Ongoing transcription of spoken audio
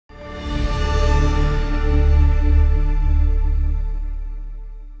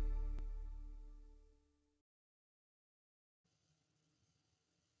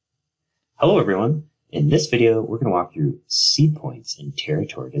Hello everyone. In this video, we're going to walk through seed points in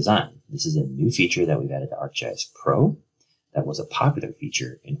territory design. This is a new feature that we've added to ArcGIS Pro that was a popular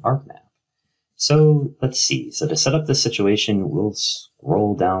feature in ArcMap. So let's see. So to set up this situation, we'll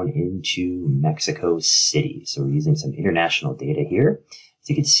scroll down into Mexico City. So we're using some international data here. As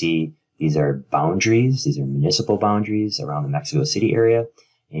you can see, these are boundaries. These are municipal boundaries around the Mexico City area.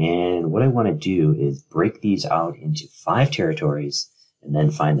 And what I want to do is break these out into 5 territories and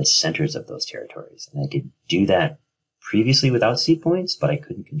then find the centers of those territories. And I could do that previously without seed points, but I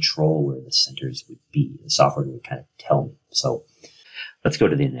couldn't control where the centers would be. The software would kind of tell me. So let's go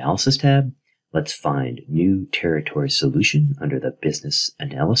to the Analysis tab. Let's find New Territory Solution under the Business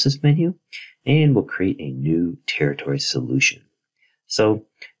Analysis menu, and we'll create a new territory solution. So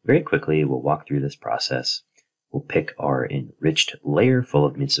very quickly, we'll walk through this process. We'll pick our enriched layer full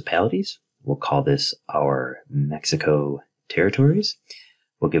of municipalities. We'll call this our Mexico territories.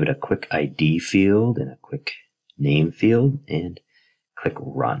 We'll give it a quick ID field and a quick name field and click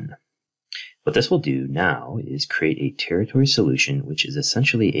Run. What this will do now is create a territory solution, which is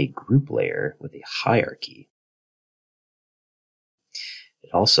essentially a group layer with a hierarchy.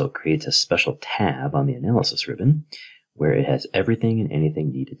 It also creates a special tab on the Analysis ribbon where it has everything and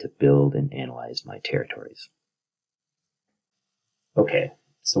anything needed to build and analyze my territories. Okay,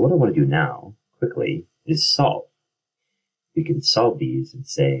 so what I want to do now, quickly, is solve. We can solve these and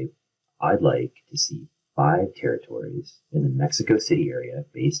say, I'd like to see 5 territories in the Mexico City area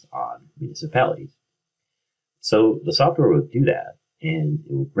based on municipalities. So the software will do that, and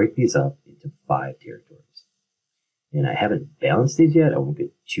it will break these up into 5 territories. And I haven't balanced these yet. I won't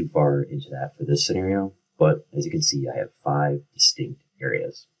get too far into that for this scenario, but as you can see, I have 5 distinct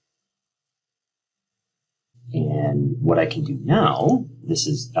areas. And what I can do now, this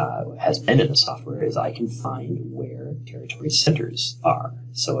is has been in the software, is I can find where territory centers are.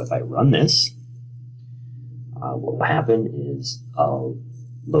 So if I run this, what will happen is I'll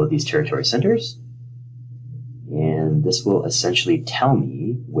load these territory centers, and this will essentially tell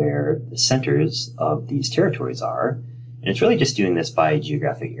me where the centers of these territories are. And it's really just doing this by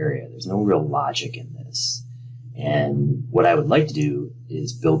geographic area. There's no real logic in this. And what I would like to do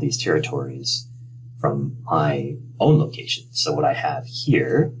is build these territories from my own location. So what I have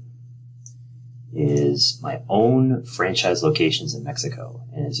here is my own franchise locations in Mexico.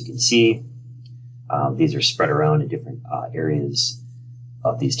 And as you can see, these are spread around in different areas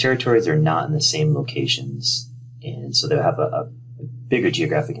of these territories. They're not in the same locations. And so they'll have a bigger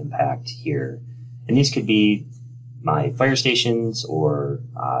geographic impact here. And these could be my fire stations or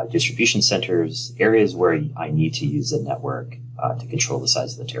distribution centers, areas where I need to use the network to control the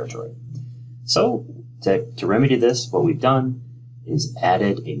size of the territory. So to remedy this, what we've done is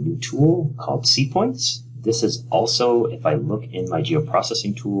added a new tool called seed points. This is also, if I look in my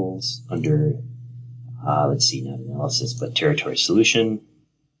geoprocessing tools under, let's see, not analysis, but territory solution.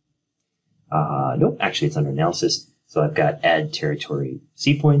 Nope, actually it's under analysis. So I've got add territory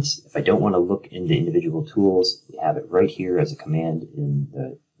seed points. If I don't want to look into individual tools, we have it right here as a command in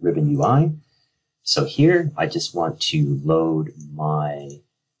the ribbon UI. So here, I just want to load my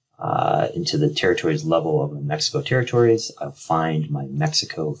into the territories level of the Mexico territories. I'll find my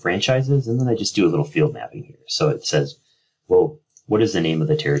Mexico franchises, and then I just do a little field mapping here. So it says, well, what is the name of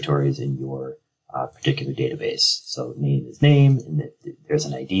the territories in your particular database? So name is name, and there's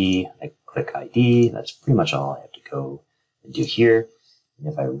an ID. I click ID. That's pretty much all I have to go and do here. And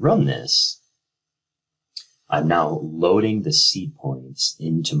if I run this, I'm now loading the seed points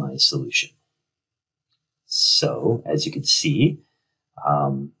into my solution. So as you can see,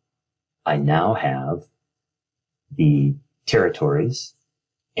 I now have the territories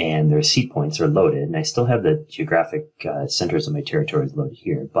and their seed points are loaded, and I still have the geographic centers of my territories loaded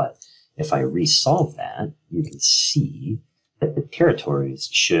here. But if I resolve that, you can see that the territories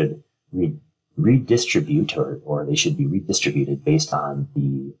should redistribute, or they should be redistributed based on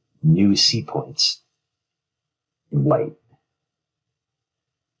the new seed points in white.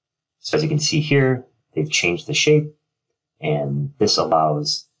 So as you can see here, they've changed the shape, and this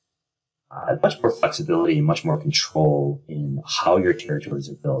allows much more flexibility and much more control in how your territories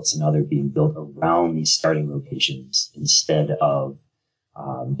are built. So now they're being built around these starting locations instead of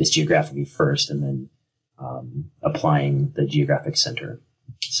just geographically first and then applying the geographic center.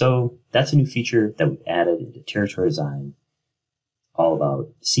 So that's a new feature that we've added into territory design, all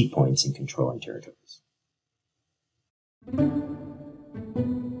about seed points and controlling territories.